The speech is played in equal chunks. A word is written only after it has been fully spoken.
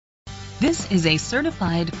This is a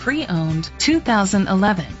certified pre-owned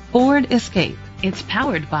 2011 Ford Escape. It's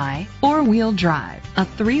powered by four-wheel drive, a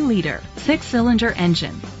 3-liter, 6-cylinder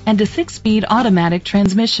engine, and a 6-speed automatic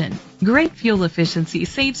transmission. Great fuel efficiency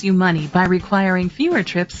saves you money by requiring fewer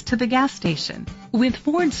trips to the gas station. With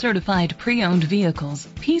Ford certified pre-owned vehicles,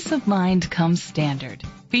 peace of mind comes standard.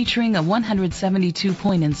 Featuring a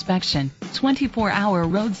 172-point inspection, 24-hour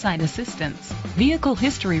roadside assistance, vehicle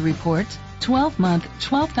history report, 12-month,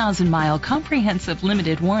 12,000-mile comprehensive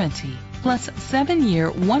limited warranty, plus 7-year,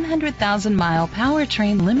 100,000-mile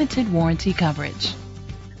powertrain limited warranty coverage.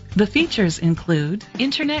 The features include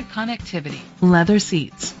internet connectivity, leather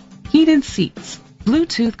seats, heated seats,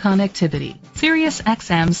 Bluetooth connectivity, Sirius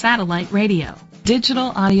XM satellite radio,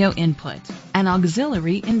 digital audio input, an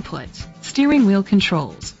auxiliary input, steering wheel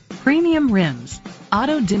controls, premium rims,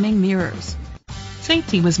 auto-dimming mirrors.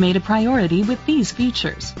 Safety was made a priority with these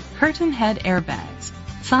features: curtain head airbags,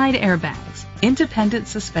 side airbags, independent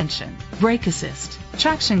suspension, brake assist,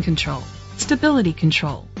 traction control, stability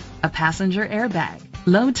control, a passenger airbag,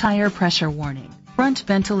 low tire pressure warning, front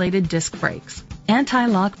ventilated disc brakes,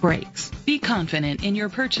 anti-lock brakes. Be confident in your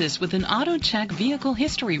purchase with an AutoCheck Vehicle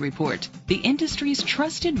History Report, the industry's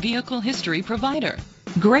trusted vehicle history provider.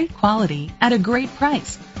 Great quality at a great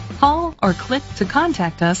price. Call or click to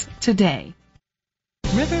contact us today.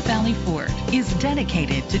 River Valley Ford is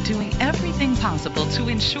dedicated to doing everything possible to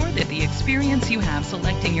ensure that the experience you have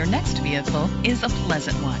selecting your next vehicle is a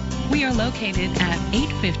pleasant one. We are located at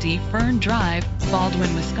 850 Fern Drive,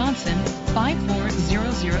 Baldwin, Wisconsin,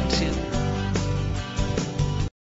 54002.